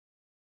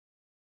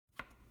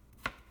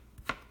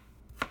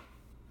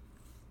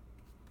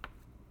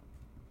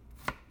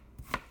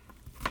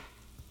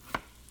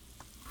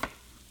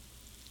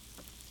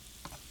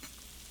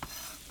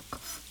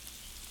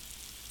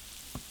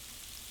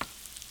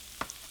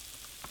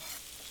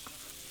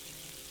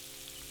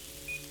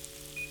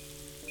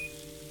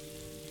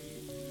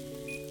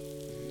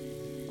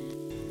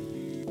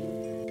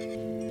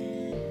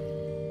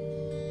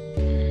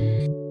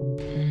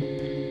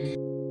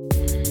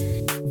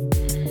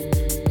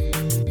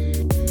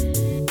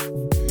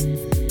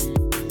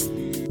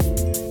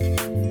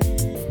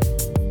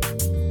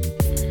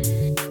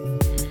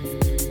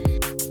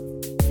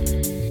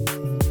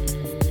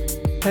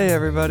Hey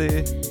everybody,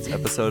 it's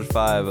episode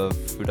 5 of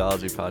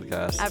Foodology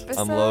Podcast.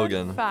 I'm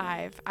Logan. Episode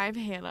 5. I'm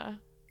Hannah.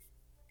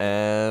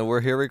 And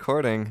we're here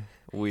recording.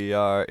 We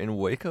are in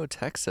Waco,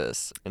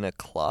 Texas, in a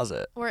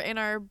closet. We're in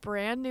our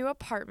brand new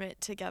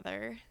apartment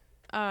together,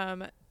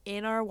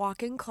 in our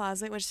walk-in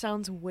closet, which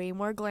sounds way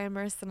more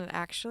glamorous than it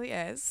actually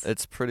is.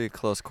 It's pretty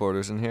close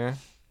quarters in here.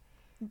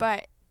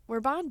 But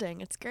we're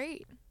bonding. It's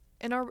great.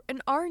 In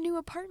our new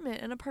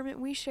apartment, an apartment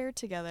we share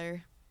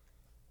together.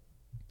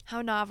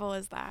 How novel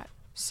is that?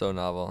 So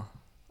novel.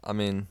 I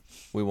mean,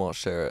 we won't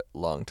share it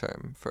long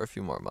term for a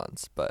few more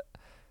months, but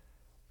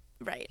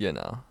Right. you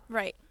know.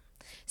 Right.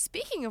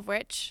 Speaking of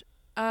which,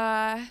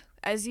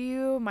 as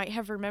you might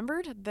have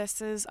remembered,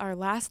 this is our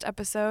last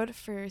episode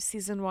for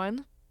season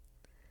 1.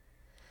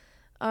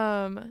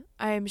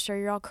 I'm sure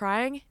you're all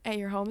crying at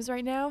your homes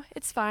right now.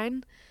 It's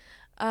fine.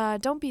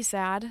 Don't be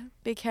sad,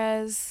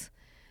 because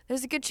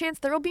there's a good chance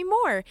there will be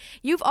more.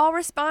 You've all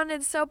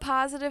responded so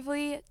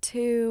positively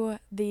to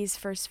these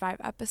first 5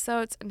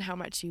 episodes and how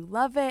much you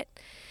love it.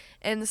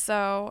 And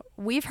so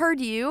we've heard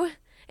you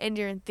and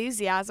your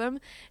enthusiasm.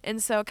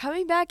 And so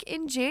coming back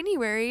in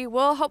January,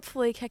 we'll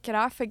hopefully kick it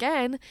off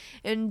again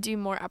and do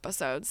more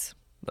episodes.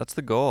 That's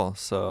the goal,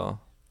 so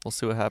we'll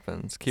see what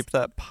happens. Keep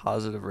that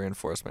positive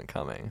reinforcement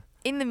coming.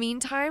 In the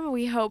meantime,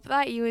 we hope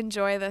that you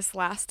enjoy this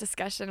last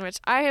discussion, which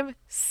I am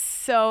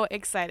so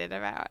excited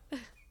about.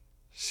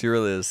 She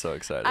really is so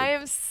excited. I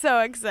am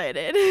so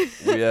excited.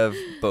 We have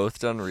both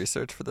done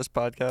research for this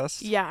podcast.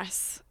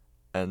 Yes.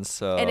 And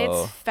so... And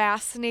it's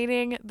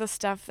fascinating, the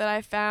stuff that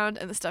I found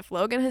and the stuff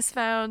Logan has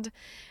found.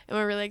 And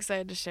we're really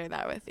excited to share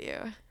that with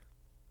you.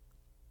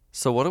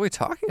 So what are we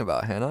talking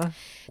about, Hannah?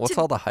 What's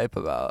all the hype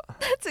about?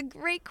 That's a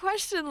great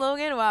question,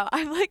 Logan. Wow,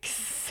 I'm like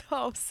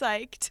so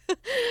psyched.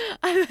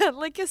 I'm at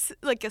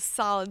like a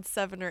solid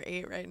 7 or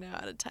 8 right now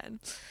out of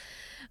 10.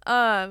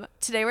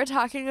 Today we're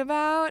talking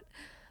about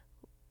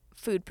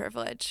food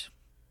privilege.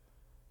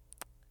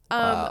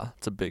 Wow,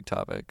 it's a big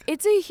topic.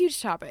 It's a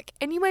huge topic.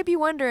 And you might be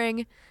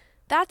wondering,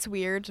 that's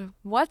weird.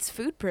 What's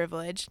food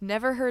privilege?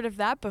 Never heard of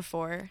that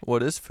before.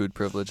 What is food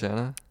privilege,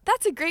 Hannah?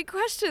 That's a great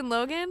question,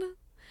 Logan.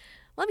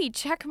 Let me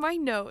check my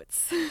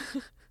notes.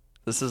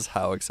 This is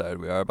how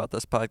excited we are about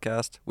this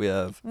podcast. We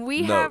have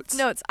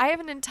notes. I have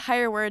an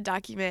entire Word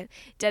document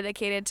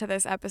dedicated to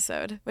this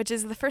episode, which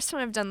is the first time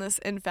I've done this,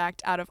 in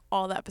fact, out of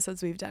all the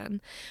episodes we've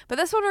done. But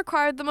this one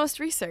required the most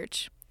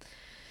research.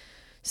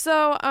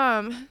 So,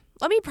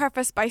 let me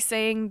preface by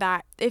saying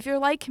that if you're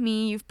like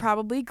me, you've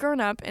probably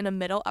grown up in a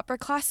middle upper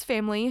class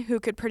family who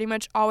could pretty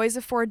much always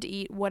afford to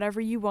eat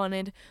whatever you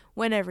wanted,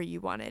 whenever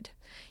you wanted.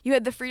 You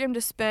had the freedom to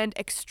spend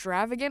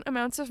extravagant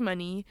amounts of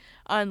money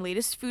on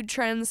latest food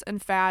trends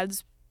and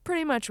fads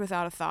pretty much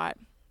without a thought.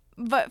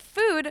 But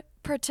food,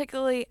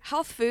 particularly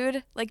health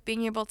food, like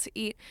being able to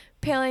eat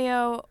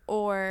paleo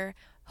or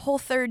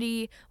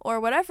Whole30 or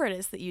whatever it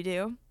is that you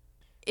do,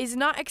 is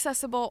not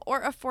accessible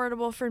or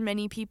affordable for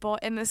many people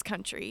in this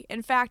country.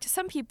 In fact,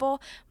 some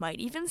people might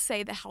even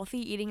say that healthy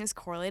eating is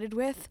correlated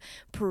with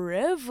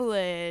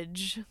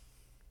privilege.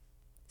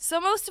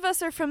 So most of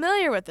us are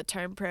familiar with the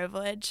term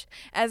privilege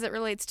as it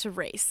relates to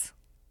race.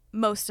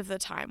 Most of the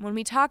time. When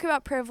we talk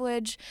about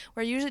privilege,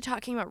 we're usually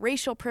talking about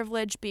racial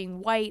privilege,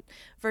 being white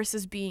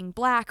versus being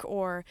black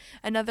or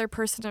another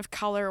person of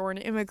color or an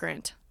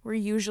immigrant. We're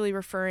usually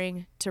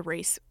referring to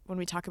race when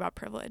we talk about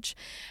privilege.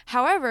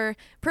 However,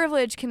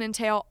 privilege can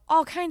entail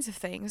all kinds of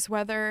things,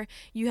 whether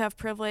you have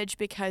privilege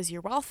because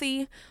you're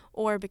wealthy,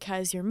 or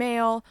because you're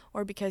male,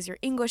 or because you're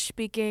English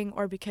speaking,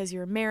 or because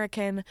you're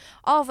American.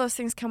 All of those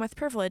things come with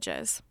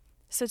privileges.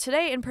 So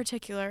today in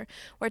particular,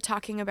 we're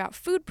talking about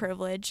food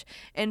privilege,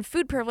 and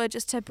food privilege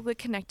is typically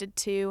connected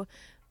to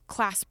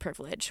class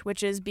privilege,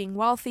 which is being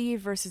wealthy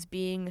versus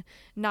being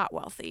not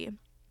wealthy.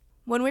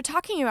 When we're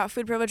talking about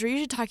food privilege, we're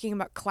usually talking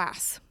about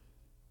class.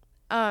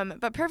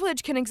 But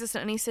privilege can exist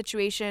in any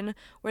situation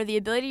where the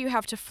ability you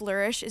have to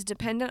flourish is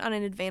dependent on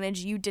an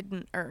advantage you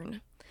didn't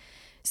earn.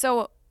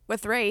 So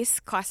with race,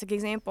 classic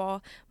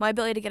example, my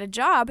ability to get a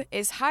job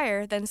is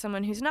higher than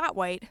someone who's not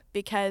white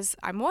because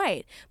I'm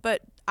white,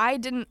 but I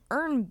didn't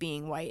earn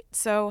being white.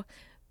 So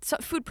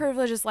food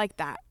privilege is like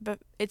that, but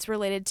it's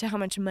related to how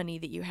much money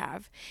that you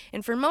have.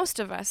 And for most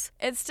of us,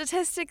 it's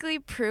statistically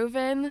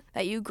proven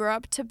that you grow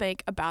up to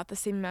make about the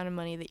same amount of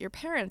money that your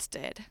parents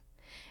did.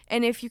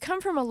 And if you come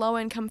from a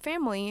low-income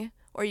family,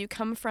 or you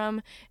come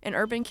from an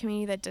urban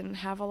community that didn't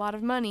have a lot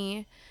of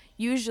money,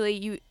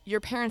 usually your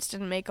parents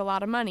didn't make a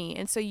lot of money,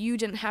 and so you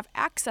didn't have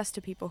access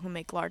to people who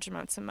make large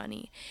amounts of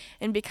money.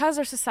 And because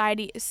our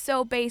society is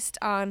so based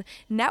on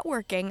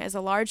networking as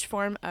a large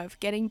form of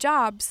getting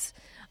jobs,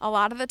 a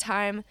lot of the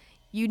time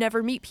you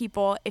never meet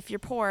people, if you're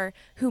poor,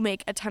 who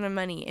make a ton of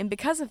money. And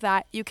because of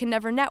that, you can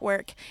never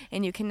network,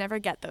 and you can never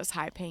get those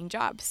high-paying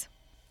jobs.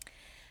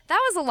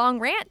 That was a long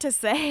rant to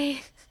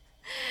say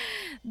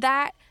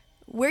that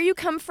where you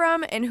come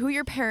from and who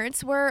your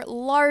parents were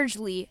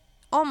largely,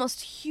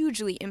 almost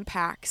hugely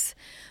impacts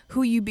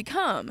who you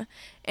become.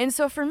 And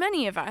so for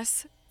many of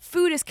us,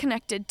 food is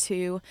connected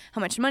to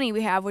how much money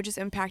we have, which is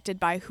impacted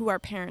by who our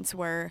parents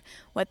were,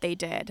 what they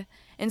did.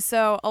 And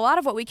so a lot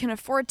of what we can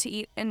afford to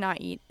eat and not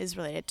eat is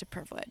related to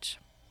privilege.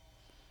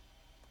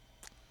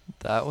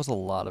 That was a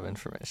lot of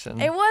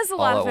information. It was a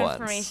lot all of at once.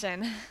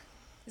 information.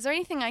 Is there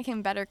anything I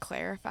can better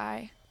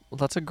clarify? Well,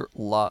 that's a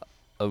lot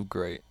of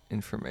great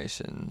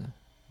information.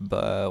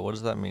 But what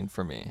does that mean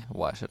for me?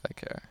 Why should I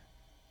care?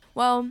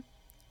 Well,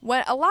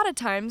 a lot of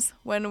times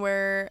when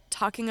we're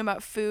talking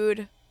about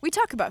food, we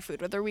talk about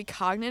food, whether we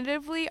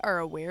cognitively are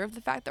aware of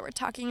the fact that we're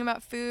talking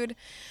about food.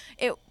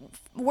 It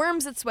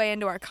worms its way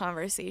into our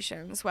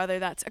conversations, whether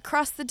that's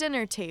across the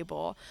dinner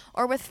table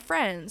or with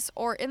friends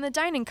or in the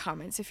dining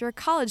comments if you're a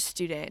college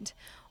student,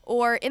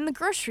 or in the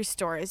grocery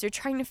store as you're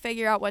trying to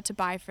figure out what to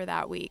buy for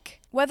that week.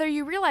 Whether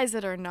you realize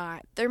it or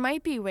not, there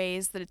might be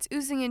ways that it's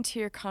oozing into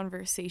your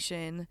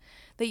conversation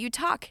that you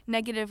talk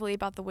negatively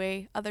about the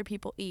way other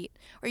people eat,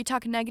 or you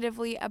talk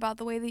negatively about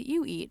the way that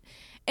you eat.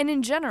 And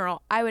in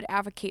general, I would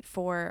advocate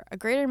for a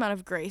greater amount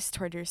of grace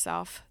toward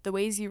yourself, the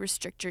ways you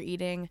restrict your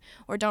eating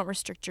or don't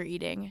restrict your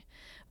eating.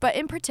 But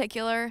in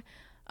particular,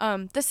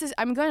 I'm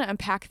going to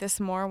unpack this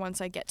more once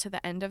I get to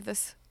the end of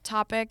this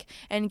topic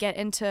and get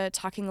into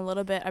talking a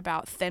little bit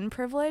about thin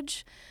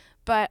privilege.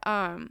 But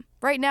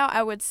right now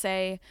I would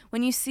say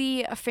when you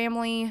see a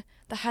family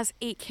that has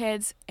 8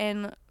 kids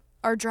and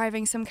are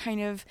driving some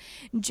kind of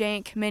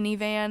jank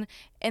minivan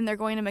and they're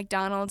going to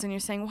McDonald's and you're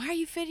saying, why are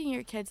you feeding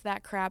your kids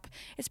that crap?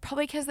 It's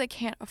probably because they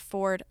can't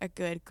afford a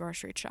good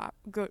grocery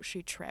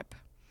trip.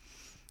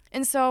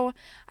 And so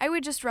I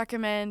would just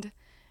recommend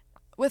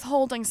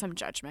withholding some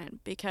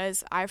judgment,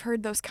 because I've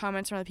heard those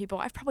comments from other people.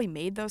 I've probably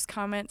made those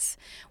comments.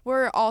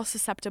 We're all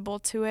susceptible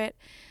to it.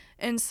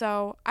 And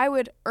so I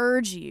would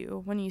urge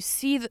you, when you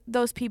see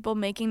those people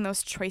making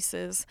those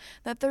choices,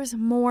 that there's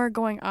more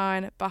going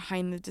on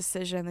behind the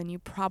decision than you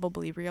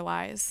probably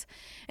realize.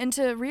 And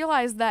to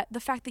realize that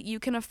the fact that you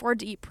can afford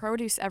to eat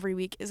produce every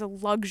week is a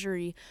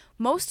luxury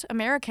most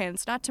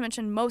Americans, not to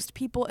mention most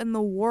people in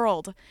the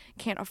world,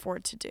 can't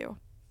afford to do.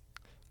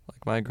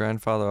 Like my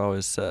grandfather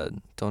always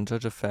said, don't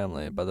judge a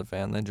family by the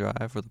van they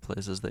drive or the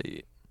places they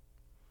eat.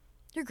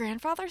 Your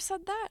grandfather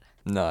said that?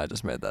 No, I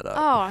just made that up.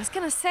 Oh, I was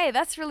going to say,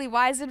 that's really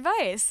wise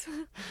advice.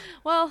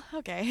 Well,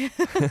 okay.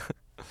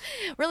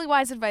 Really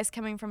wise advice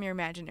coming from your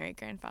imaginary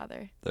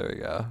grandfather. There we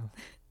go.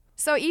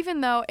 So even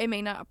though it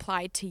may not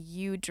apply to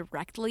you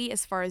directly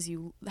as far as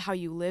how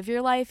you live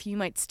your life, you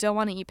might still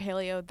want to eat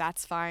paleo.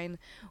 That's fine.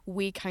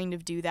 We kind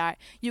of do that.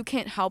 You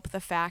can't help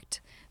the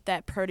fact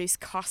that produce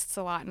costs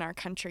a lot in our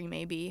country,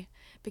 maybe,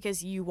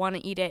 because you want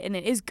to eat it and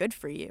it is good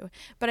for you.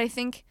 But I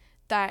think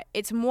that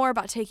it's more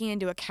about taking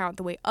into account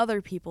the way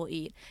other people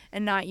eat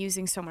and not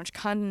using so much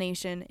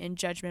condemnation and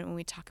judgment when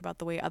we talk about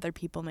the way other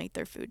people make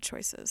their food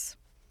choices.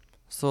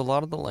 So a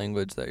lot of the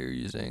language that you're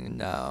using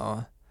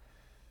now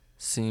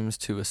seems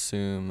to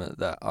assume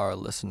that our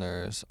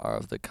listeners are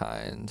of the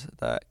kind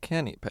that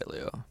can eat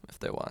paleo if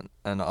they want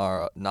and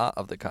are not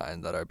of the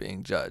kind that are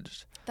being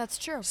judged. That's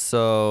true.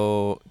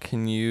 So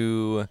can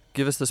you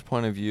give us this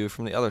point of view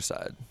from the other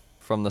side,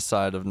 from the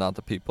side of not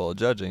the people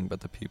judging,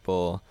 but the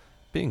people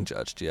being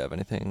judged? Do you have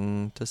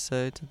anything to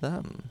say to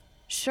them?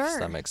 Sure. Does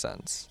that make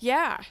sense?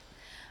 Yeah.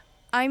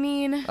 I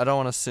mean, I don't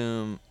want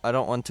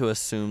to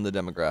assume the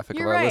demographic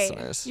of our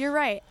listeners. You're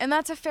right. And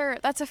that's a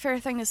fair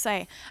thing to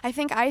say. I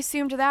think I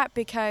assumed that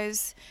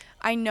because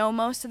I know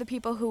most of the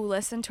people who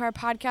listen to our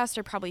podcast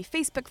are probably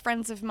Facebook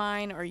friends of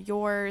mine or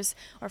yours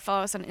or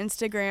follow us on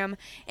Instagram.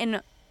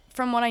 And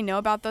from what I know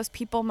about those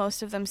people,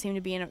 most of them seem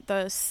to be in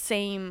the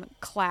same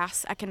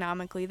class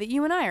economically that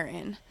you and I are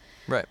in.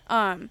 Right.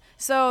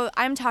 So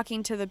I'm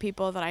talking to the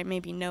people that I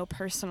maybe know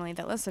personally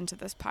that listen to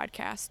this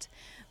podcast.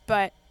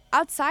 But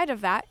outside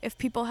of that, if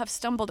people have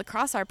stumbled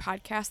across our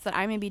podcast that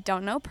I maybe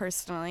don't know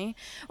personally,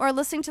 or are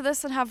listening to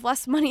this and have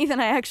less money than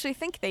I actually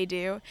think they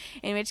do,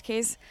 in which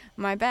case,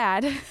 my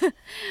bad,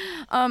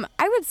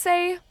 I would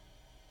say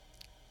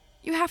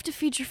you have to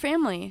feed your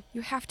family.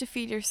 You have to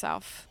feed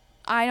yourself.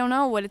 I don't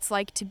know what it's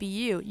like to be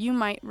you. You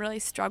might really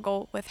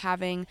struggle with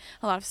having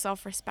a lot of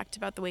self-respect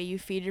about the way you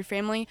feed your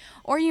family,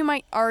 or you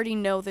might already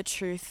know the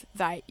truth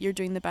that you're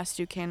doing the best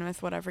you can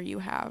with whatever you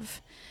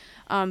have.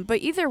 But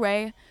either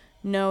way,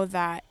 know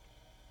that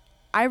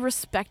I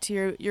respect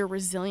your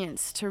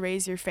resilience to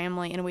raise your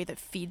family in a way that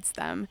feeds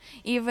them,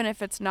 even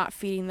if it's not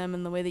feeding them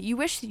in the way that you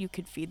wish that you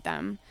could feed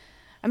them.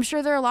 I'm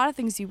sure there are a lot of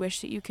things you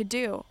wish that you could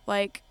do,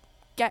 like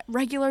get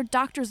regular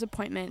doctor's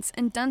appointments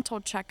and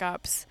dental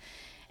checkups,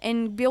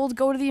 and be able to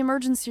go to the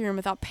emergency room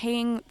without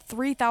paying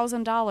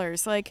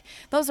 $3,000. Like,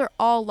 those are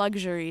all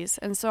luxuries.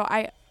 And so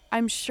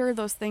I'm sure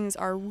those things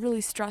are really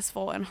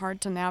stressful and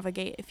hard to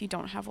navigate if you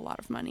don't have a lot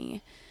of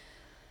money.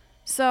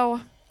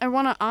 So I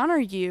want to honor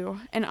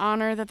you and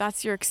honor that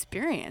that's your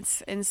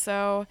experience. And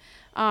so,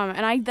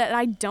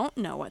 I don't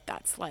know what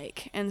that's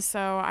like. And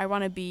so I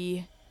want to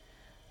be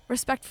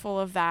respectful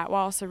of that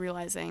while also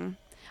realizing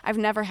I've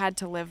never had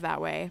to live that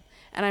way.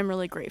 And I'm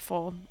really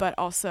grateful, but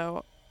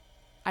also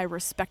I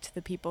respect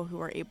the people who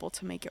are able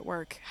to make it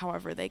work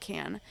however they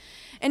can.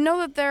 And know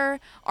that there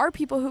are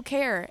people who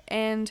care.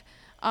 And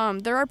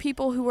There are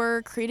people who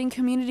are creating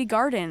community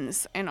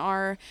gardens and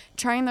are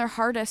trying their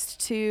hardest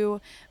to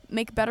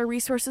make better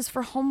resources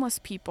for homeless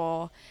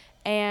people.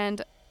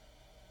 And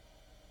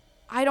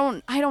I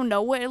don't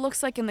know what it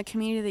looks like in the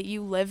community that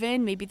you live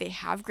in. Maybe they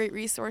have great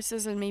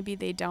resources and maybe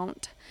they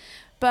don't.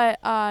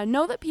 But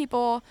know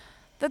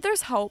that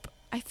there's hope,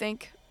 I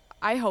think.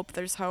 I hope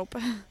there's hope.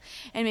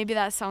 And maybe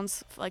that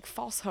sounds like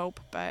false hope,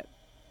 but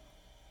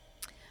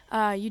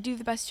you do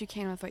the best you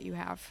can with what you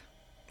have.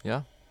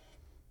 Yeah.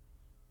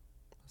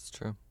 That's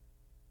true.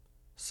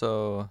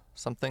 So,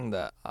 something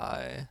that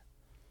I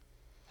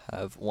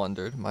have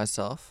wondered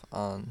myself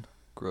on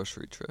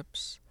grocery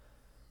trips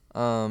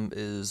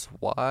is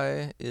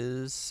why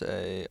is,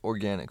 say,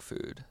 organic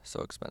food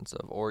so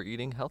expensive or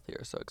eating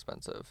healthier so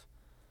expensive?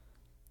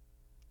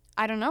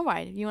 I don't know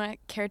why. You want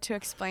to care to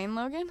explain,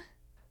 Logan?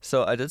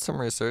 So I did some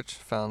research,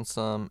 found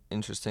some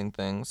interesting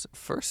things.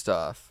 First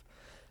off,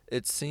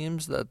 it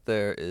seems that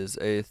there is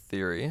a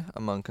theory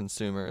among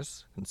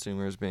consumers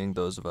being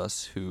those of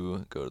us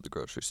who go to the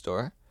grocery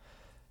store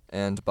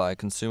and buy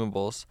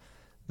consumables,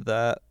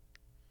 that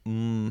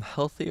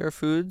healthier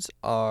foods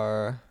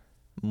are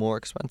more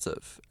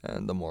expensive,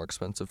 and the more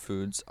expensive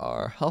foods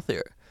are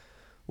healthier,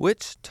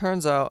 which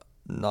turns out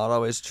not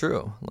always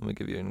true. Let me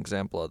give you an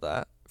example of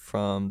that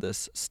from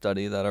this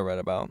study that I read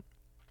about.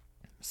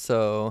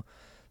 So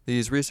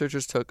these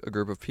researchers took a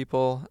group of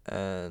people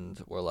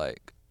and were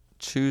like,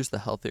 choose the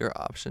healthier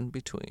option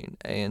between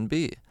A and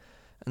B.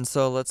 And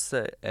so let's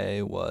say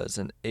A was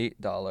an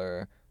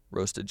 $8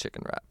 roasted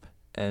chicken wrap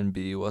and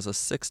B was a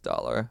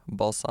 $6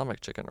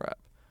 balsamic chicken wrap.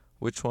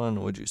 Which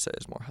one would you say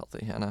is more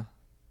healthy, Hannah?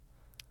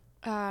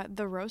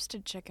 The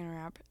roasted chicken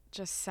wrap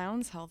just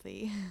sounds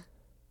healthy.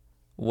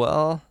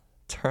 Well,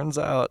 turns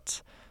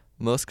out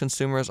most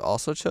consumers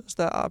also chose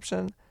that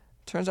option.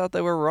 Turns out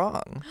they were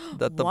wrong.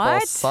 That the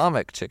What?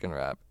 balsamic chicken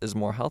wrap is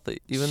more healthy,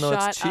 even though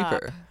it's Shut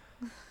cheaper. up.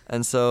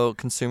 And so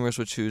consumers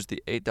would choose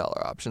the $8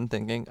 option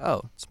thinking,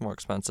 oh, it's more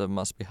expensive,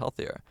 must be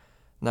healthier.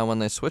 Now, when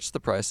they switched the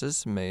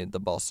prices, made the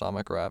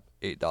balsamic wrap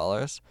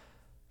 $8,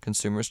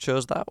 consumers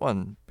chose that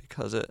one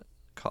because it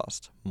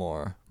cost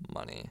more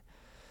money.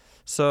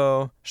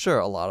 So, sure,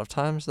 a lot of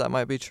times that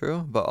might be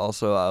true, but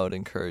also I would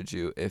encourage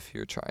you, if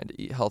you're trying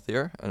to eat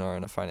healthier and are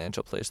in a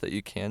financial place that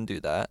you can do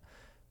that,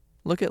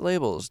 look at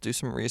labels, do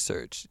some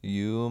research.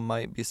 You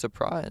might be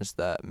surprised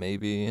that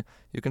maybe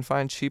you can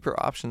find cheaper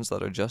options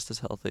that are just as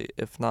healthy,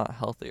 if not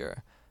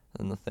healthier,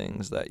 than the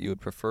things that you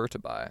would prefer to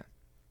buy.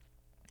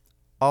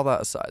 All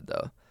that aside,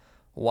 though,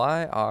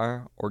 why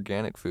are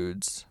organic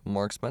foods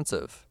more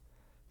expensive?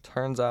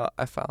 Turns out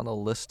I found a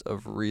list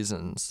of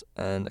reasons,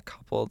 and a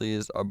couple of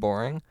these are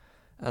boring,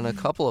 and a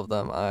couple of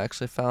them I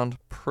actually found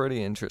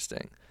pretty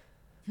interesting.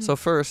 So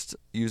first,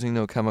 using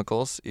no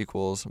chemicals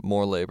equals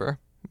more labor.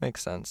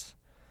 Makes sense.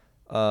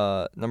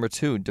 Number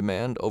 2,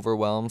 demand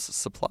overwhelms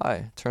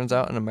supply. Turns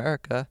out in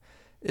America,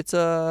 it's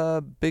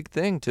a big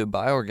thing to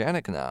buy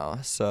organic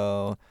now.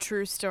 So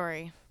True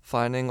story.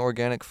 finding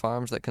organic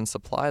farms that can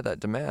supply that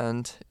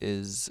demand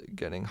is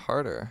getting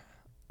harder,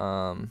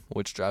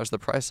 which drives the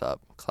price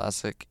up.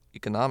 Classic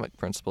economic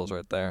principles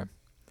right there.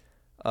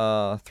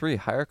 3,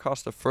 higher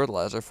cost of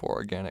fertilizer for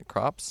organic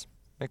crops.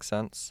 Makes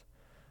sense.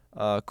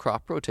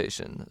 Crop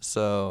rotation.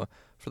 So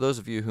for those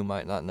of you who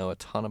might not know a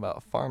ton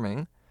about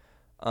farming,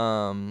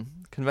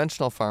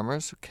 conventional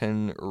farmers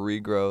can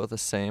regrow the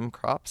same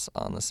crops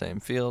on the same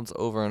fields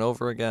over and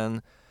over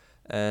again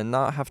and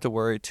not have to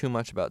worry too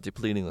much about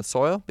depleting the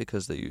soil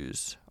because they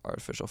use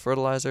artificial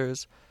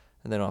fertilizers,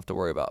 and they don't have to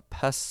worry about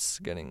pests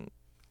getting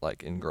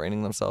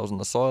ingraining themselves in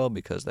the soil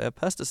because they have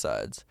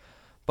pesticides.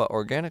 But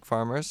organic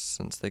farmers,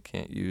 since they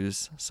can't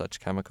use such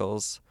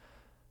chemicals,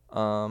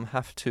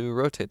 have to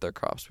rotate their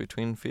crops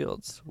between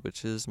fields,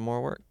 which is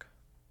more work.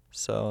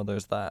 So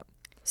there's that.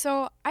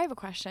 So I have a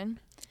question.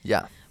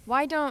 Yeah.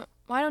 Why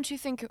don't you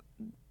think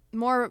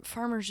more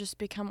farmers just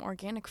become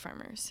organic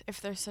farmers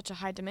if there's such a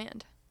high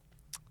demand?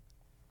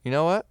 You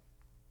know what?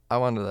 I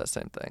wonder that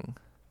same thing.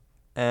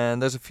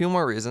 And there's a few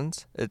more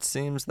reasons. It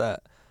seems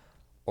that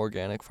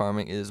organic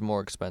farming is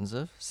more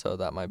expensive, so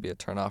that might be a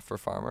turnoff for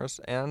farmers.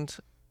 And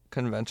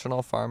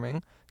conventional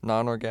farming,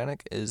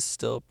 non-organic, is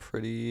still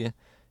pretty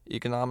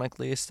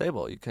economically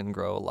stable. You can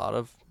grow a lot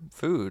of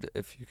food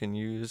if you can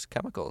use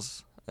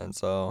chemicals. And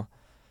so,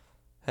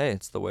 hey,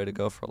 it's the way to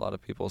go for a lot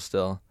of people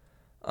still.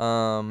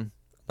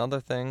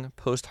 Another thing,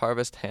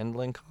 post-harvest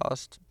handling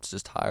cost, it's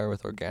just higher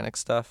with organic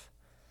stuff.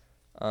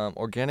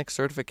 Organic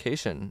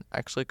certification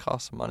actually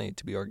costs money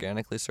to be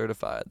organically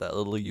certified. That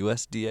little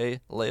USDA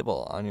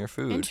label on your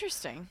food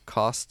Interesting.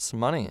 costs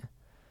money.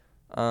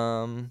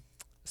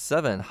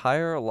 7,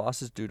 higher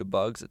losses due to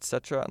bugs,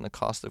 etc., and the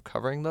cost of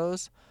covering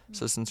those.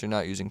 So since you're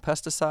not using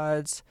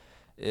pesticides,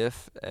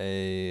 if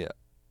a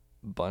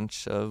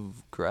bunch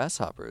of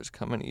grasshoppers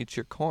come and eat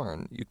your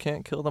corn, you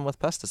can't kill them with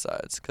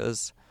pesticides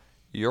because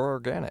you're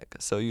organic.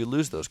 So you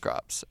lose those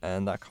crops,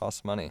 and that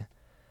costs money.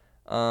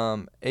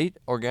 8,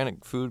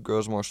 organic food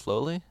grows more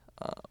slowly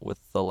with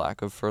the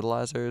lack of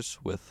fertilizers,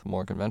 with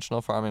more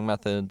conventional farming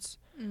methods.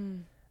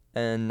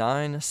 and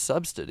 9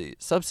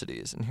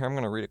 subsidies. And here I'm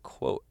going to read a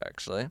quote,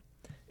 actually.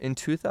 In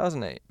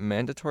 2008,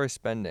 mandatory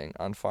spending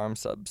on farm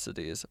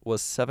subsidies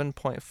was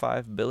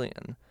 $7.5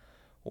 billion,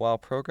 while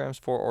programs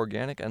for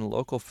organic and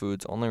local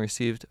foods only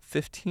received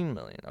 $15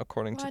 million,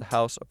 according to the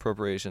House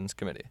Appropriations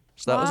Committee.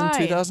 So that was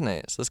in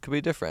 2008, so this could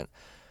be different.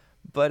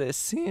 But it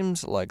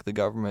seems like the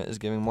government is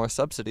giving more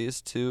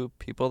subsidies to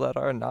people that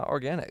are not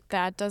organic.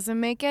 That doesn't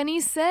make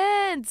any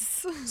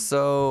sense.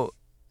 So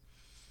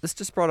this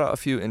just brought out a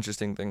few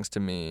interesting things to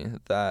me,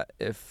 that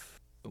if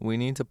we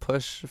need to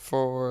push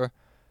for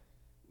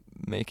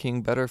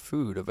making better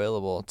food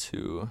available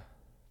to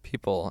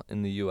people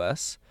in the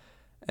U.S.,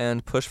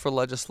 and push for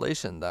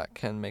legislation that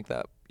can make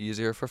that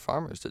easier for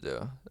farmers to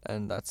do.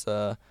 And that's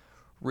a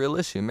real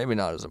issue. Maybe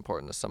not as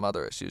important as some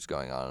other issues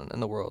going on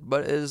in the world,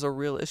 but it is a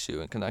real issue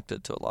and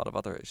connected to a lot of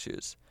other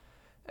issues.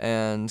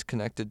 And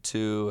connected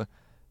to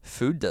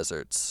food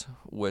deserts,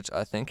 which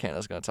I think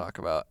Hannah's going to talk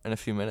about in a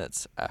few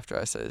minutes after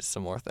I say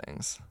some more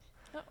things.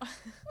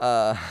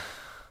 I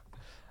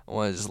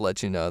want to just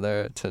let you know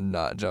there to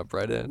not jump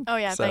right in. Oh,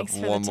 yeah, thanks for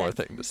the tip. One more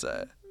thing to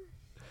say.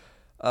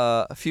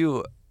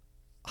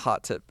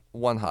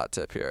 One hot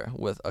tip here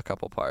with a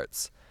couple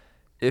parts.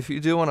 If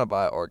you do want to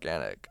buy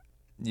organic,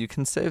 you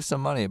can save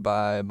some money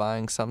by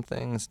buying some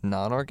things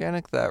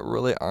non-organic that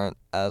really aren't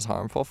as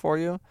harmful for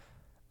you.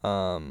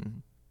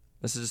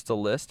 This is just a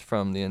list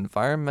from the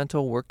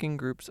Environmental Working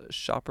Group's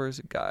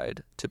Shopper's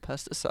Guide to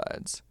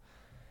Pesticides.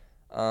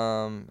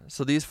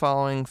 So these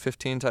following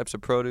 15 types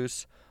of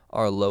produce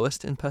are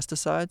lowest in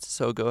pesticides,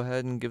 so go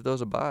ahead and give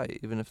those a buy,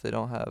 even if they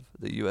don't have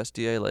the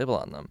USDA label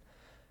on them.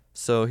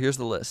 So here's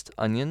the list.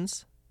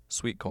 Onions,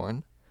 sweet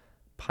corn,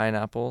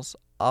 pineapples,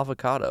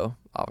 avocado.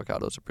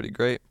 Avocados are pretty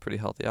great, pretty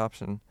healthy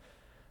option.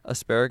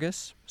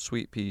 Asparagus,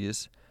 sweet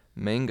peas,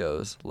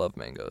 mangoes, love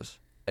mangoes,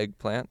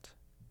 eggplant,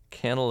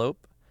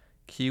 cantaloupe,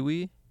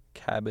 kiwi,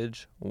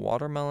 cabbage,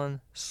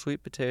 watermelon,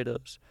 sweet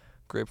potatoes,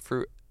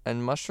 grapefruit,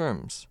 and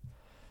mushrooms.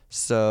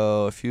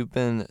 So if you've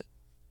been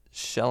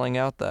shelling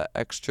out that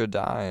extra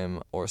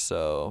dime or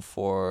so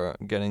for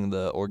getting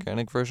the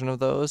organic version of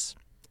those,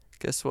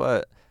 guess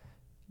what?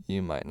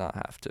 You might not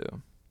have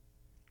to.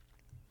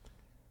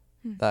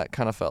 That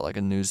kind of felt like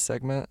a news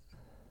segment.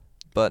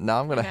 But now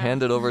I'm going to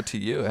hand it over to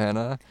you,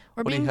 Hannah.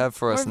 What do you have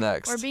for us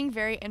next? We're being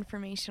very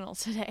informational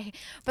today.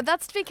 But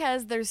that's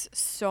because there's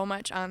so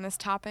much on this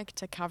topic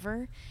to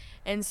cover.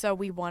 And so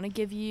we want to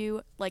give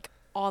you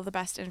all the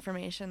best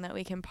information that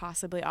we can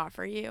possibly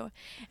offer you.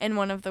 And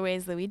one of the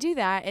ways that we do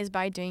that is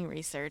by doing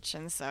research.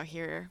 And so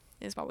here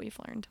is what we've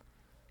learned.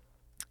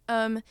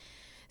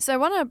 So I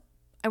want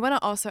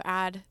to also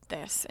add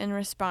this in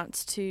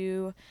response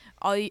to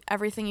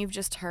everything you've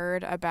just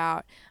heard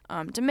about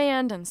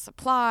demand and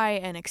supply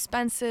and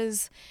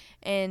expenses,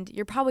 and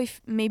you're probably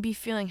maybe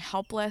feeling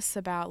helpless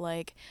about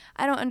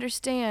I don't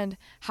understand.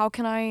 What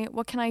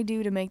can I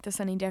do to make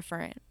this any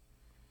different?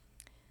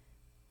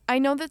 I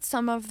know that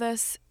some of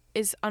this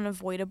is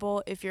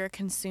unavoidable if you're a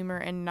consumer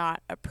and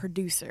not a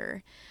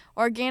producer.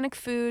 Organic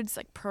foods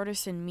like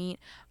produce and meat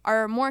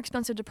are more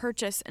expensive to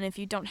purchase, and if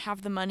you don't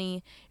have the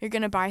money, you're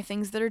going to buy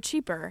things that are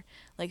cheaper,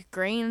 like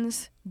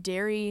grains,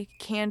 dairy,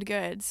 canned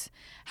goods.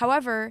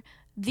 However,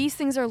 these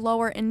things are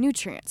lower in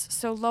nutrients,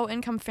 so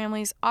low-income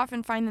families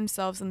often find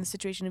themselves in the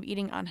situation of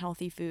eating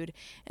unhealthy food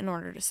in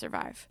order to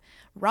survive.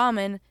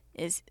 Ramen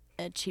is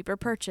a cheaper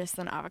purchase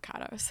than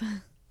avocados.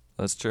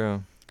 That's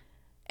true.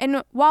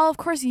 And while, of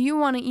course, you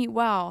want to eat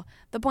well,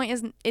 the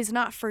point is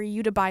not for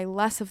you to buy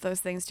less of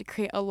those things to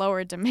create a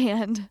lower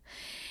demand.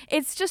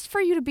 It's just for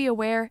you to be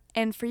aware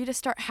and for you to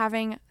start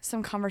having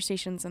some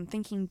conversations and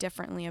thinking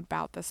differently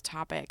about this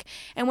topic.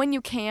 And when you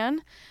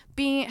can,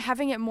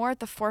 having it more at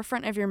the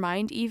forefront of your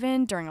mind,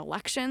 even during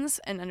elections,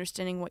 and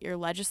understanding what your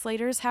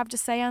legislators have to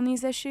say on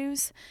these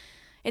issues.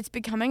 It's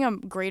becoming a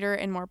greater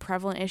and more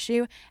prevalent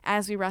issue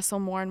as we wrestle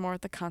more and more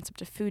with the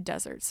concept of food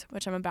deserts,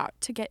 which I'm about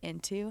to get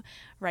into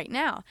right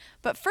now.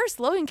 But first,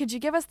 Logan, could you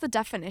give us the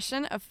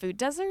definition of food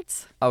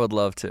deserts? I would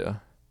love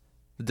to.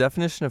 The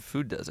definition of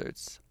food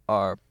deserts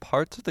are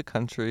parts of the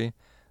country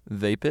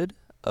vapid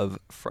of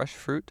fresh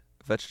fruit,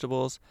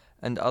 vegetables,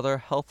 and other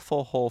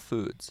healthful whole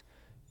foods,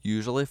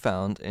 usually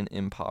found in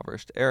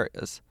impoverished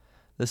areas.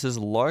 This is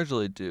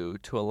largely due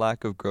to a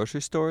lack of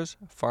grocery stores,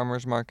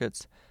 farmers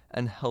markets,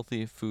 and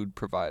healthy food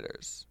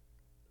providers.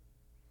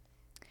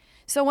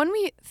 So when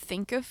we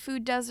think of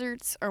food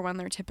deserts, or when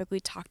they're typically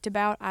talked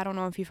about, I don't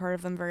know if you've heard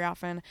of them very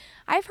often.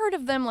 I've heard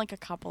of them a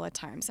couple of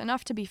times,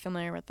 enough to be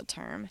familiar with the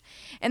term.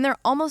 And they're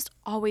almost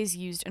always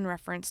used in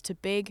reference to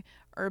big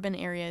urban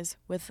areas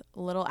with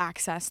little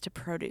access to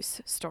produce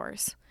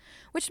stores,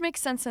 which makes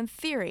sense in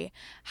theory.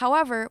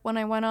 However, when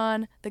I went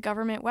on the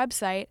government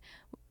website,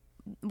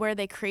 where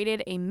they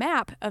created a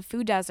map of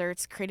food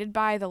deserts created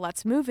by the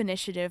Let's Move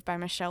initiative by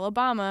Michelle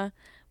Obama.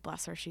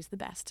 Bless her, she's the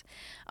best.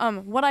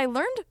 What I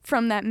learned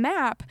from that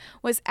map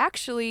was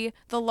actually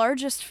the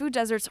largest food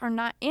deserts are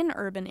not in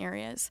urban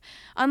areas.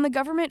 On the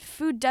government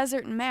food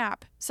desert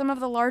map, some of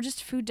the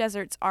largest food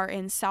deserts are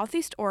in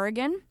Southeast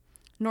Oregon,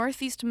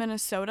 northeast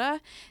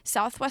Minnesota,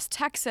 southwest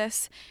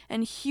Texas,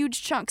 and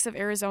huge chunks of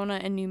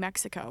Arizona and New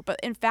Mexico. But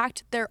in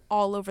fact, they're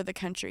all over the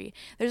country.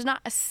 There's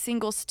not a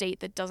single state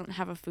that doesn't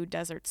have a food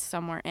desert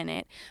somewhere in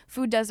it.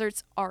 Food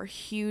deserts are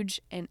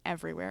huge and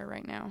everywhere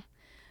right now.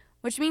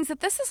 Which means that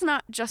this is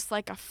not just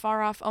like a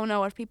far off, oh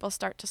no, if people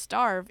start to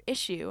starve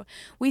issue.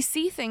 We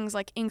see things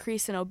like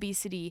increase in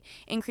obesity,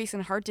 increase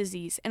in heart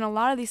disease, and a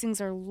lot of these things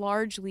are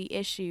largely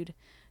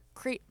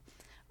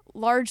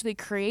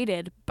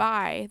created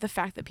by the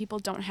fact that people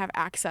don't have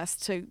access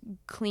to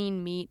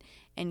clean meat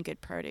and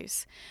good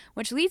produce.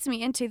 Which leads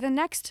me into the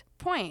next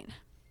point.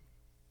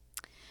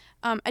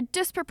 A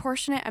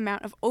disproportionate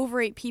amount of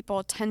overweight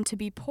people tend to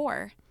be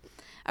poor.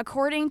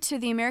 According to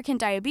the American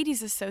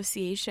Diabetes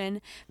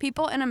Association,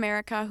 people in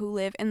America who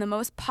live in the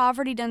most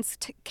poverty-dense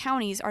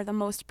counties are the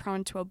most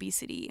prone to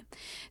obesity.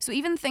 So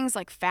even things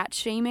like fat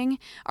shaming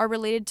are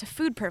related to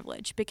food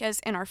privilege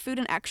because in our food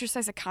and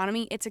exercise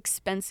economy, it's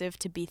expensive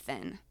to be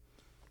thin.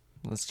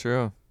 That's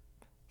true.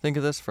 Think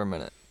of this for a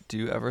minute. Do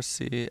you ever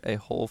see a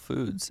Whole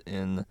Foods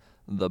in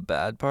the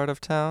bad part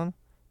of town?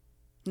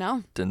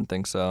 No. Didn't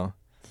think so.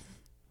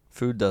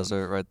 Food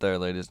desert right there,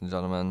 ladies and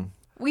gentlemen.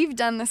 We've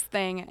done this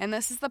thing, and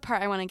this is the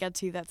part I want to get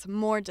to that's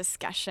more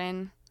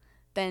discussion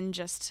than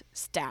just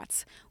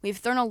stats. We've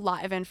thrown a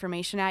lot of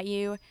information at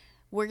you.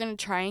 We're going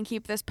to try and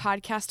keep this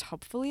podcast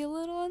hopefully a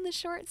little on the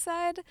short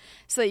side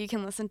so that you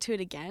can listen to it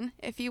again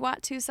if you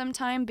want to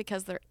sometime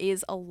because there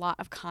is a lot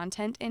of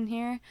content in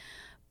here.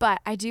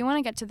 But I do want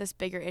to get to this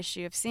bigger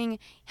issue of seeing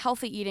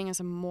healthy eating as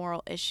a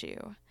moral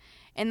issue.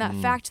 And that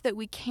fact that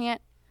we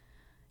can't,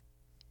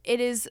 it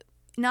is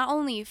not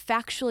only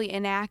factually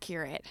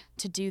inaccurate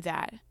to do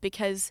that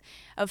because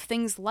of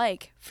things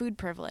like food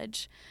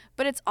privilege,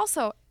 but it's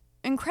also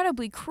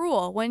incredibly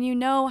cruel when you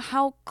know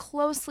how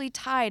closely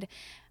tied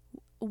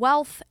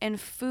wealth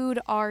and food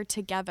are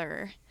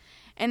together,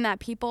 and that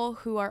people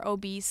who are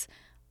obese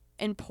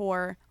and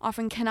poor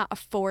often cannot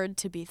afford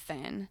to be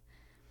thin.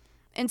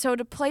 And so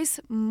to place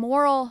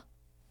moral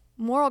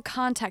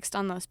context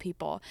on those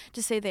people,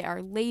 to say they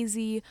are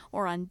lazy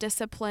or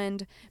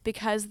undisciplined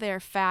because they're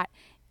fat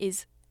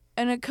is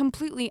a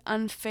completely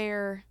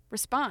unfair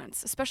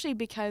response, especially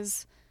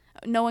because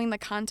knowing the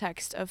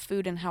context of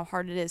food and how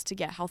hard it is to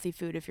get healthy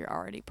food if you're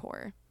already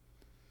poor.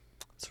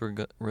 It's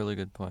a really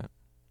good point.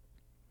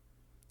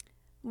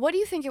 What do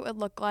you think it would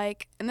look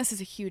like? And this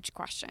is a huge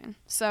question,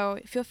 so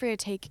feel free to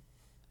take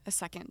a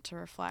second to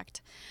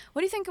reflect.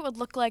 What do you think it would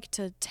look like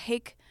to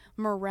take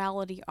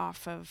morality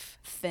off of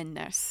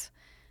thinness?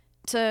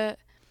 To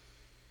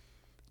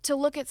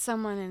look at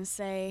someone and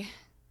say,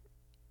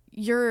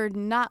 you're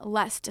not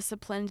less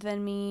disciplined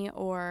than me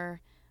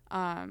or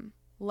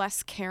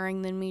less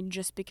caring than me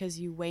just because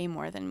you weigh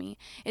more than me.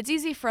 It's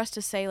easy for us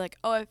to say, like,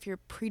 oh, if you're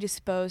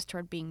predisposed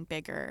toward being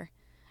bigger,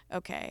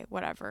 okay,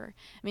 whatever.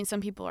 I mean,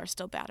 some people are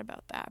still bad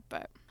about that,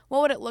 but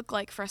what would it look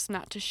like for us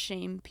not to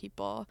shame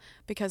people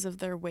because of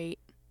their weight,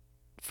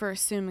 for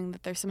assuming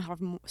that they're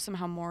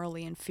somehow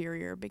morally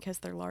inferior because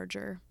they're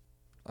larger?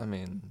 I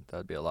mean,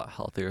 that'd be a lot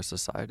healthier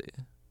society,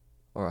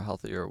 or a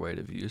healthier way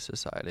to view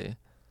society.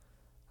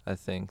 I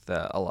think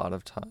that a lot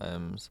of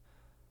times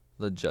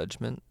the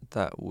judgment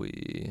that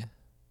we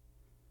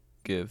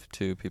give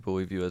to people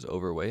we view as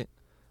overweight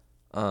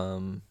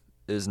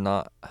is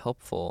not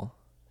helpful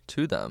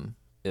to them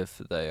if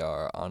they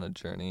are on a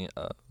journey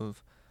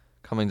of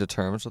coming to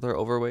terms with their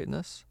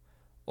overweightness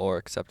or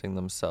accepting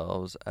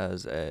themselves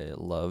as a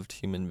loved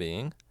human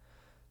being,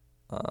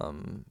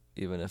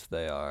 even if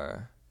they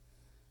are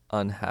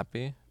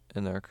unhappy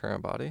in their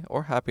current body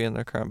or happy in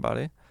their current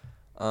body.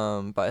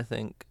 But I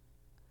think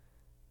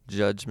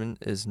judgment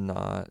is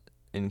not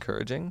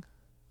encouraging.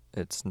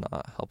 It's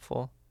not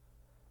helpful.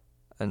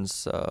 And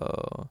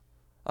so,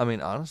 I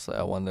mean, honestly,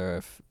 I wonder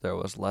if there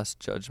was less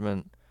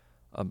judgment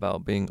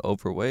about being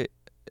overweight,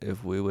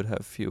 if we would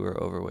have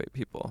fewer overweight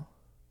people.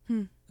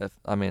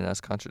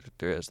 As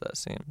contradictory as that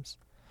seems.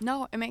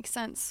 No, it makes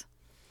sense.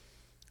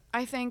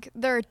 I think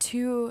there are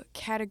two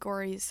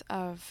categories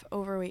of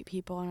overweight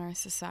people in our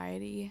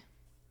society.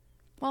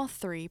 Well,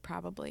 three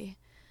probably.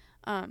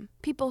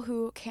 People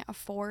who can't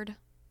afford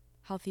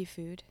healthy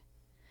food.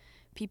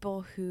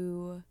 People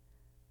who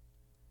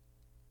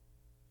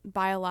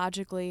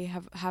biologically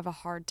have a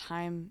hard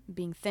time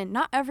being thin.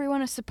 Not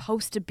everyone is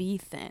supposed to be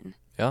thin.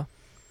 Yeah.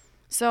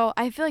 So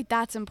I feel like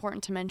that's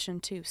important to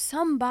mention too.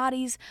 Some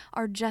bodies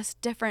are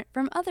just different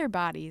from other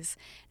bodies.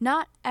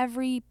 Not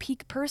every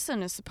peak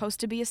person is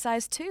supposed to be a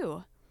size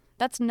 2.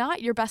 That's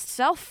not your best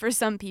self for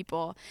some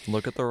people.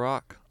 Look at The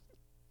Rock.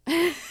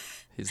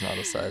 He's not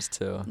a size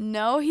 2.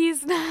 No,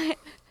 he's not.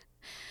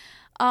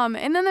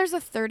 And then there's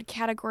a third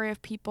category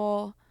of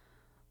people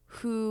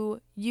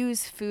who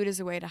use food as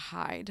a way to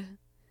hide.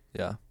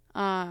 Yeah.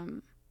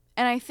 And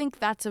I think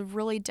that's a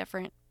really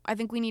different. I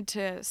think we need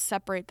to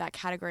separate that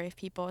category of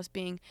people as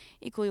being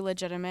equally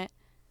legitimate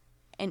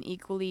and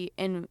equally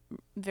and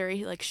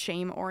very like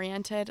shame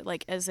oriented,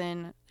 like as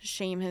in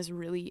shame has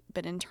really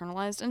been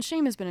internalized, and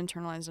shame has been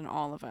internalized in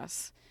all of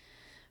us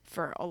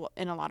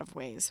in a lot of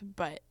ways.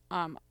 But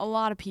a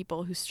lot of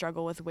people who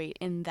struggle with weight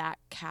in that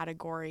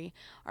category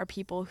are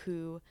people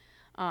who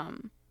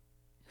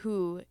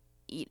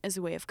eat as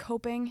a way of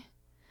coping,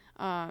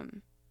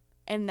 and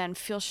then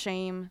feel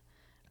shame,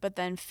 but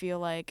then feel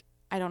like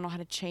I don't know how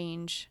to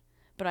change,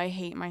 but I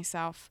hate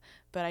myself,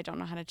 but I don't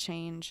know how to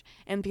change.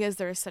 And because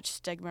there is such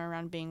stigma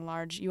around being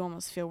large, you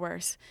almost feel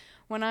worse.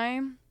 When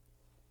I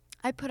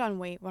put on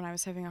weight when I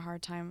was having a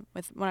hard time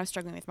when I was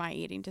struggling with my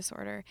eating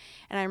disorder.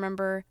 And I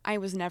remember I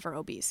was never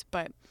obese,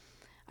 but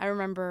I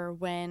remember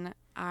when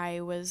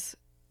I was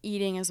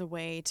eating as a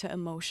way to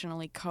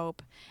emotionally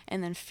cope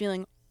and then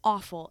feeling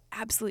awful,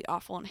 absolutely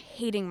awful, and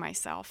hating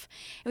myself.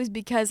 It was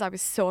because I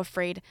was so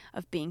afraid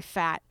of being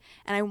fat,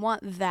 and I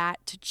want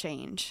that to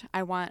change.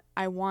 I want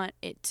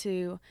it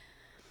to,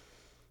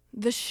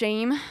 the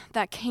shame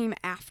that came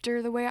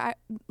after the way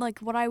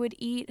what I would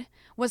eat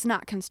was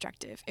not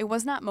constructive. It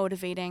was not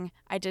motivating.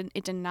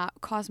 It did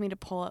not cause me to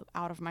pull it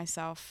out of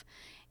myself.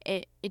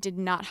 It did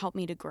not help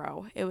me to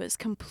grow. It was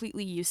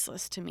completely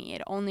useless to me.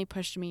 It only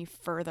pushed me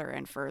further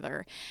and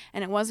further.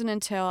 And it wasn't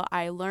until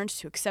I learned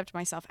to accept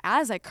myself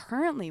as I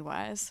currently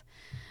was,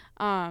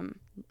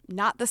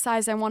 not the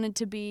size I wanted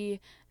to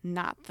be,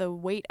 not the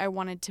weight I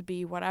wanted to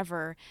be,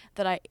 whatever,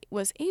 that I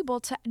was able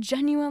to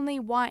genuinely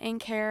want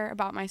and care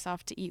about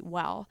myself to eat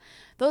well.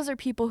 Those are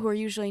people who are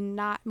usually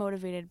not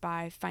motivated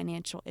by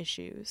financial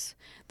issues.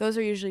 Those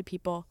are usually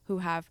people who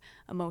have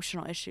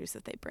emotional issues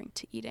that they bring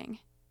to eating.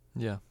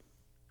 Yeah.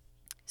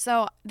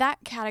 So that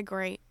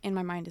category in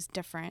my mind is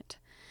different.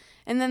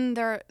 And then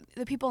there are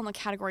the people in the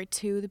category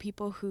 2, the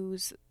people who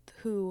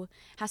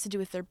has to do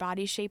with their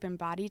body shape and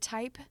body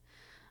type.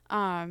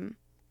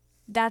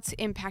 That's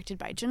impacted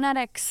by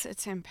genetics.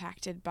 It's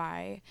impacted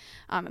by,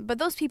 but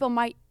those people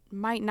might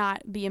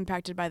not be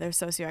impacted by their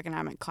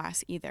socioeconomic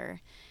class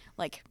either.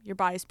 Like, your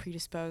body's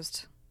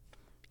predisposed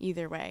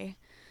either way.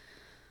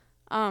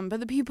 But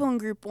the people in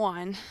group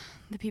 1,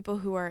 the people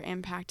who are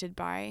impacted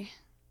by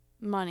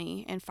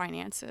money and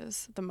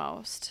finances the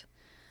most,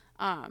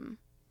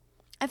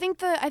 I think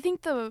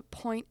the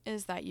point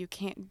is that you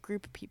can't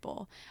group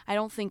people. I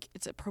don't think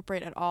it's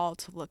appropriate at all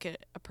to look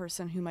at a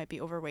person who might be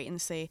overweight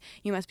and say,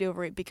 you must be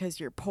overweight because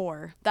you're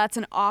poor. That's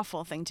an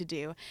awful thing to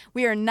do.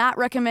 We are not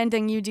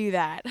recommending you do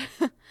that.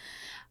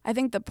 I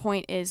think the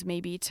point is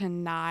maybe to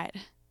not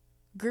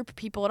group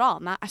people at all,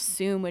 not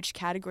assume which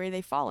category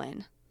they fall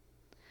in.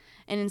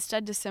 And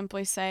instead to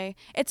simply say,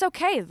 it's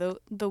okay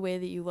the way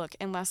that you look,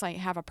 unless I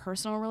have a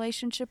personal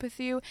relationship with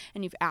you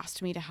and you've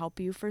asked me to help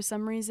you for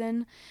some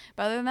reason.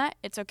 But other than that,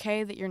 it's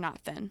okay that you're not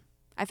thin.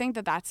 I think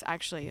that that's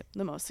actually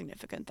the most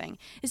significant thing,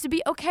 is to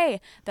be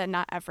okay that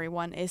not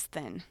everyone is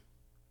thin.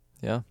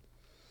 Yeah.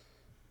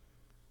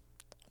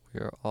 We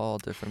are all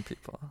different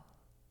people.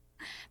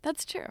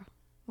 That's true.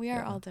 We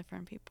are all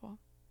different people.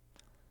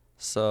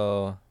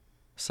 So,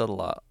 said a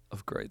lot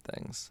of great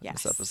things in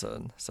Yes. this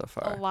episode so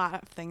far. A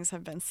lot of things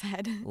have been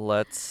said.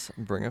 Let's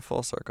bring it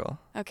full circle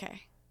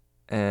Okay.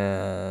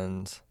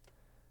 and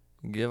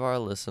give our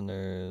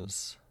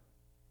listeners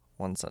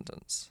one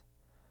sentence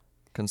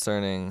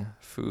concerning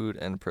food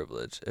and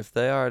privilege. If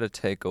they are to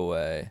take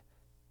away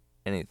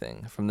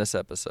anything from this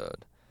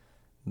episode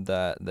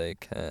that they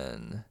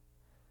can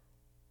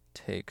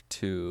take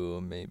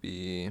to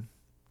maybe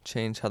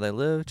change how they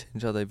live,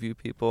 change how they view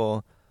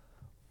people,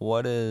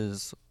 what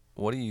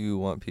do you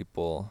want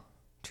people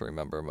to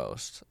remember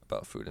most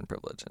about food and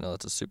privilege? I know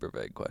that's a super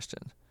vague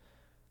question,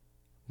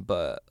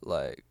 but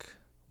like,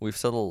 we've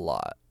said a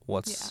lot.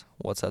 What's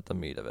at the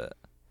meat of it?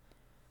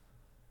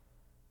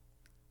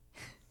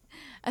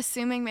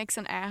 Assuming makes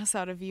an ass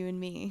out of you and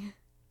me.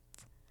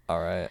 All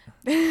right.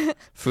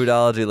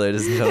 Foodology,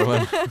 ladies and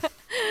gentlemen.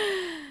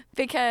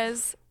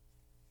 Because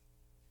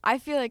I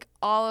feel like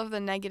all of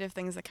the negative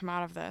things that come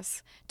out of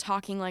this,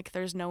 talking like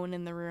there's no one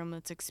in the room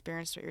that's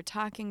experienced what you're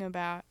talking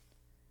about,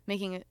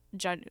 making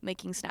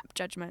snap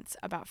judgments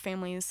about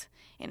families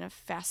in a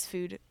fast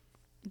food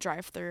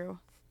drive-through,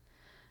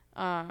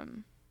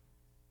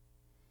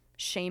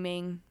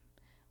 shaming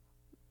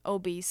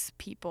obese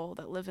people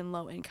that live in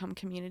low-income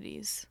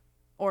communities,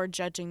 or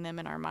judging them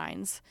in our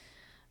minds.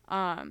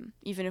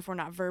 Even if we're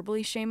not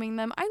verbally shaming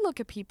them, I look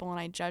at people and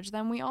I judge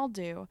them. We all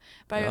do.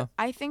 But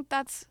I think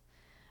that's,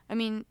 I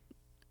mean,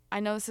 I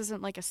know this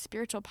isn't like a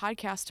spiritual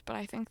podcast, but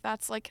I think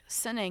that's like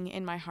sinning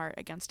in my heart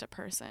against a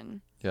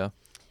person. Yeah.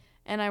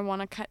 And I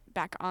want to cut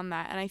back on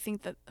that. And I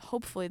think that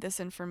hopefully this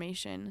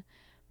information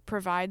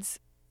provides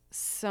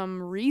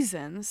some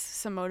reasons,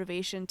 some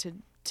motivation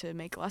to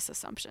make less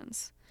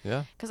assumptions.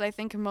 Yeah. Because I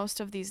think most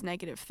of these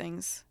negative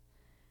things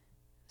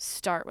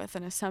start with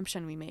an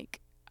assumption we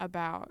make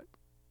about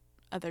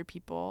other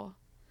people,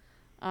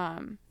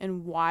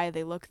 and why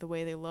they look the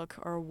way they look,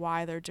 or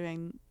why they're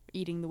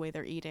eating the way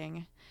they're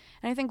eating.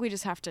 And I think we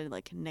just have to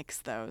like nix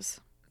those.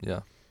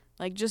 Yeah.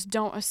 Like, just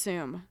don't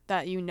assume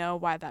that you know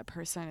why that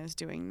person is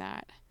doing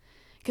that,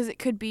 because it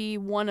could be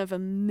one of a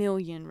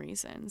million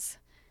reasons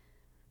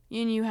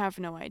and you have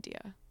no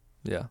idea.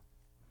 Yeah.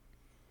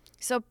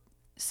 So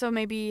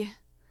maybe,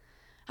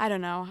 I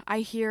don't know. I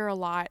hear a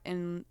lot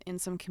in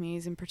some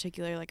communities, in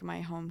particular, like my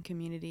home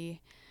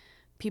community,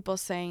 people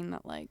saying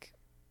that, like,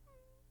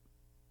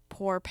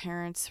 poor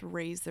parents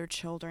raise their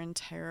children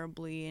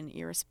terribly and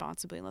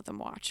irresponsibly and let them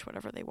watch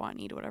whatever they want,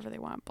 eat whatever they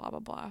want, blah, blah,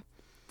 blah.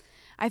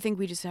 I think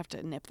we just have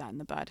to nip that in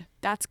the bud.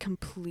 That's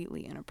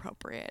completely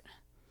inappropriate.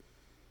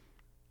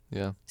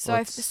 Yeah.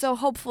 So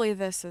hopefully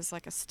this is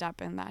like a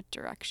step in that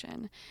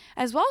direction,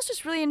 as well as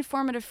just really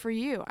informative for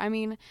you. I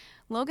mean,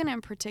 Logan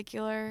in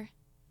particular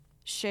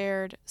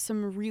shared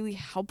some really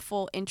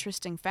helpful,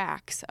 interesting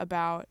facts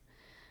about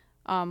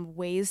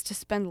ways to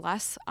spend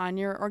less on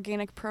your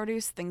organic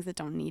produce, things that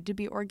don't need to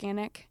be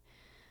organic,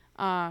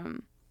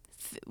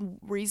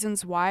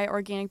 reasons why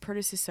organic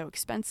produce is so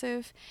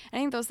expensive. I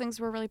think those things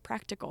were really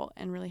practical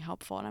and really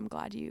helpful, and I'm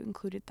glad you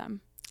included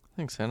them.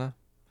 Thanks, Hannah.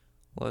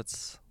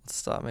 Let's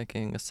stop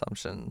making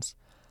assumptions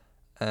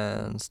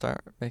and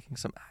start making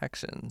some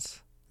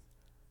actions.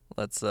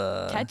 Let's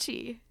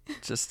Catchy.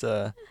 just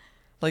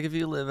like if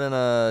you live in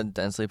a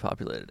densely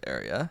populated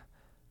area,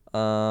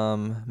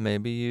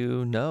 maybe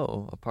you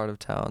know a part of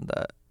town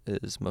that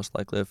is most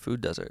likely a food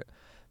desert.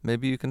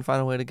 Maybe you can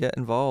find a way to get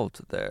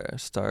involved there.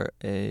 Start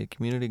a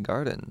community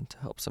garden to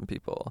help some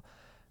people.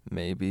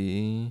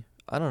 Maybe,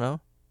 I don't know.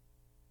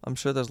 I'm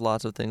sure there's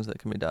lots of things that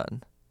can be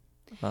done.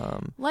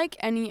 Like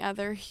any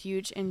other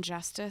huge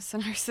injustice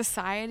in our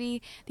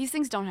society, these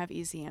things don't have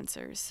easy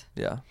answers.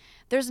 Yeah.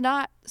 There's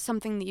not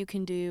something that you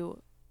can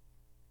do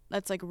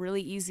that's like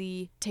really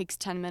easy, takes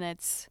 10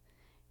 minutes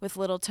with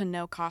little to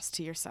no cost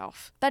to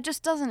yourself. That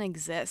just doesn't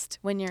exist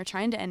when you're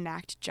trying to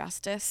enact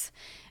justice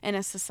in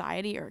a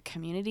society or a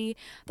community.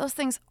 Those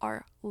things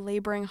are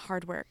laboring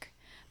hard work.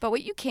 But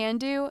what you can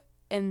do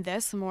in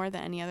this more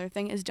than any other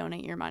thing is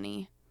donate your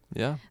money.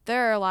 Yeah.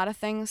 There are a lot of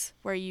things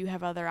where you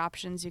have other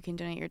options. You can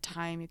donate your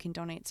time. You can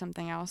donate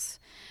something else.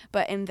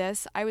 But in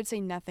this, I would say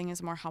nothing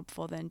is more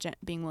helpful than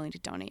being willing to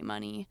donate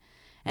money.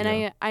 And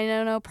Yeah. I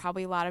know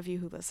probably a lot of you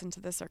who listen to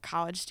this are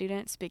college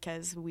students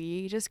because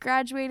we just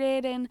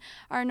graduated and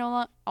are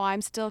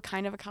I'm still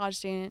kind of a college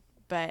student,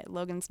 but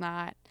Logan's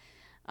not.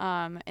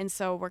 And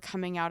so we're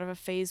coming out of a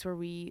phase where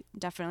we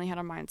definitely had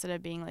a mindset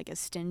of being like as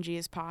stingy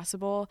as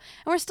possible.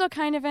 And we're still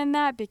kind of in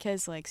that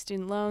because like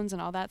student loans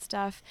and all that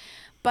stuff.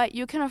 But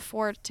you can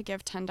afford to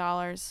give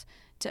 $10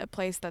 to a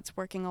place that's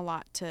working a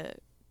lot to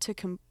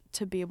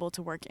be able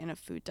to work in a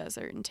food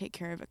desert and take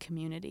care of a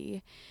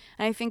community.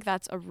 And I think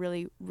that's a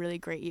really, really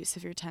great use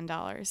of your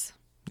 $10.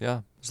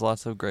 Yeah. There's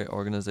lots of great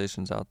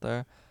organizations out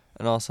there.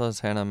 And also, as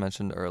Hannah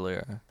mentioned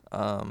earlier,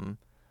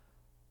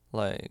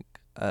 like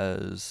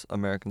as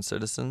American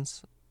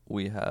citizens,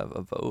 we have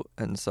a vote.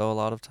 And so a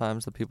lot of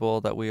times the people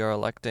that we are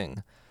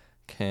electing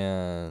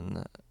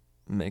can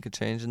make a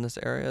change in this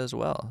area as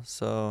well.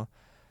 So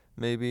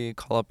maybe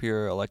call up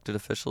your elected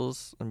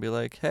officials and be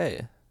like,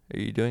 hey, are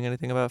you doing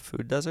anything about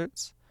food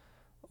deserts?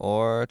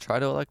 Or try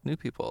to elect new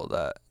people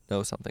that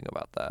know something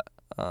about that.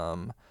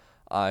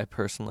 I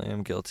personally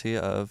am guilty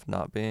of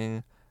not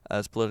being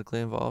as politically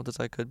involved as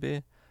I could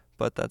be,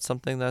 but that's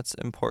something that's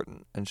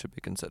important and should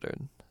be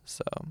considered.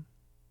 So,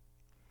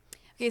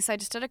 Okay, so I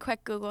just did a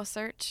quick Google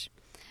search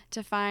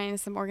to find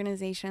some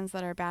organizations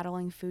that are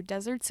battling food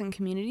deserts in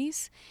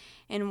communities.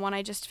 And one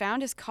I just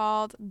found is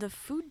called the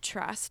Food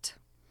Trust,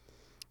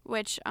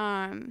 which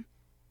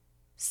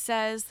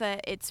says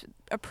that its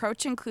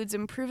approach includes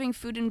improving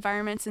food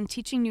environments and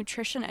teaching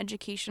nutrition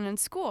education in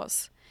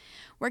schools,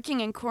 working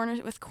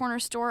with corner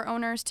store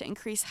owners to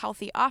increase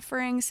healthy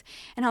offerings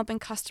and helping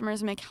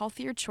customers make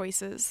healthier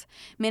choices,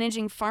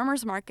 managing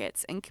farmers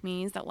markets in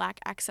communities that lack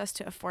access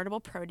to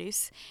affordable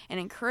produce, and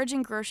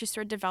encouraging grocery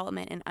store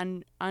development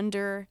in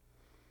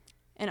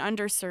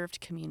underserved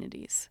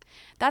communities.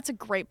 That's a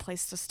great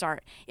place to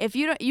start. If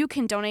you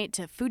can donate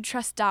to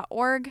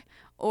foodtrust.org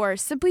or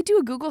simply do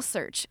a Google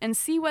search and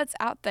see what's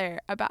out there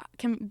about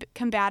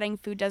combating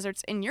food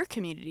deserts in your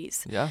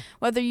communities. yeah.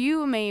 Whether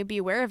you may be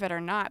aware of it or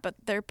not, but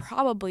there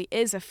probably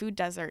is a food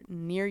desert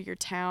near your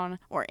town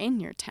or in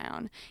your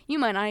town. You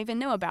might not even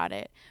know about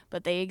it,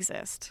 but they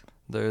exist.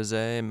 There's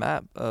a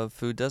map of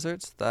food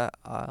deserts that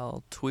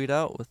I'll tweet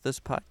out with this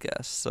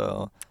podcast,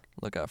 so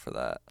look out for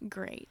that.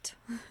 Great.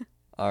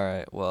 All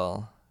right,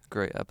 well,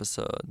 great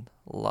episode.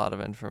 A lot of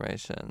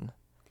information.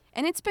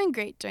 And it's been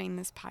great doing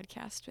this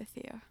podcast with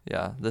you.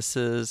 Yeah, this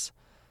is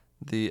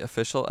the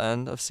official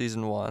end of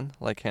season 1.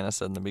 Like Hannah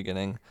said in the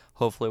beginning,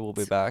 hopefully we'll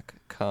be back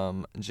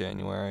come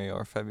January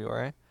or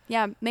February.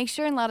 Yeah, make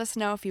sure and let us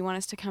know if you want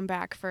us to come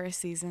back for a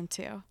season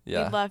 2.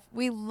 Yeah.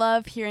 We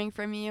love hearing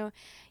from you.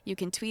 You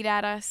can tweet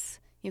at us,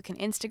 you can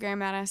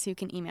Instagram at us, you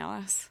can email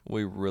us.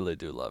 We really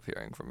do love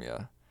hearing from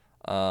you.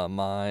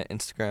 My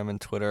Instagram and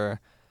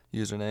Twitter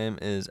username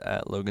is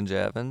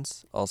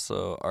 @LoganJEvans.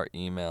 Also, our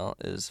email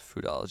is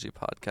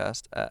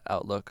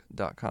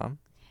foodologypodcast@outlook.com.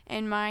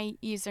 And my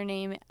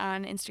username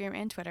on Instagram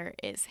and Twitter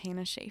is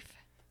Hannah Schaaf.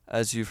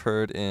 As you've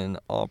heard in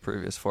all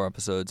previous 4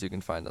 episodes, you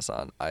can find us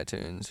on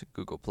iTunes,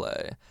 Google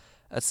Play,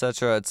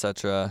 etc.,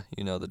 etc.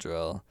 You know the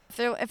drill.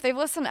 If they've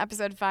listened to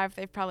episode 5,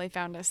 they've probably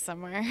found us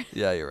somewhere.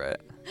 Yeah, you're right.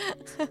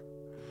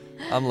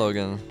 I'm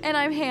Logan, And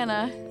I'm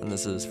Hannah. and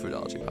this is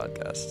Foodology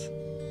Podcast.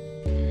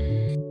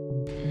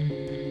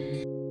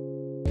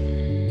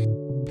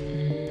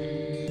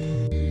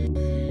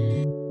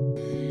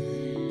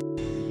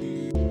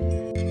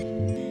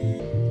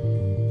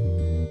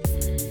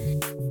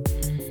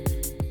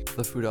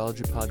 The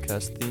Foodology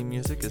Podcast theme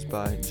music is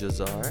by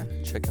Jazar.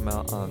 Check him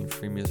out on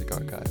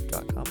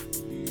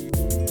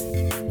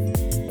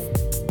freemusicarchive.com.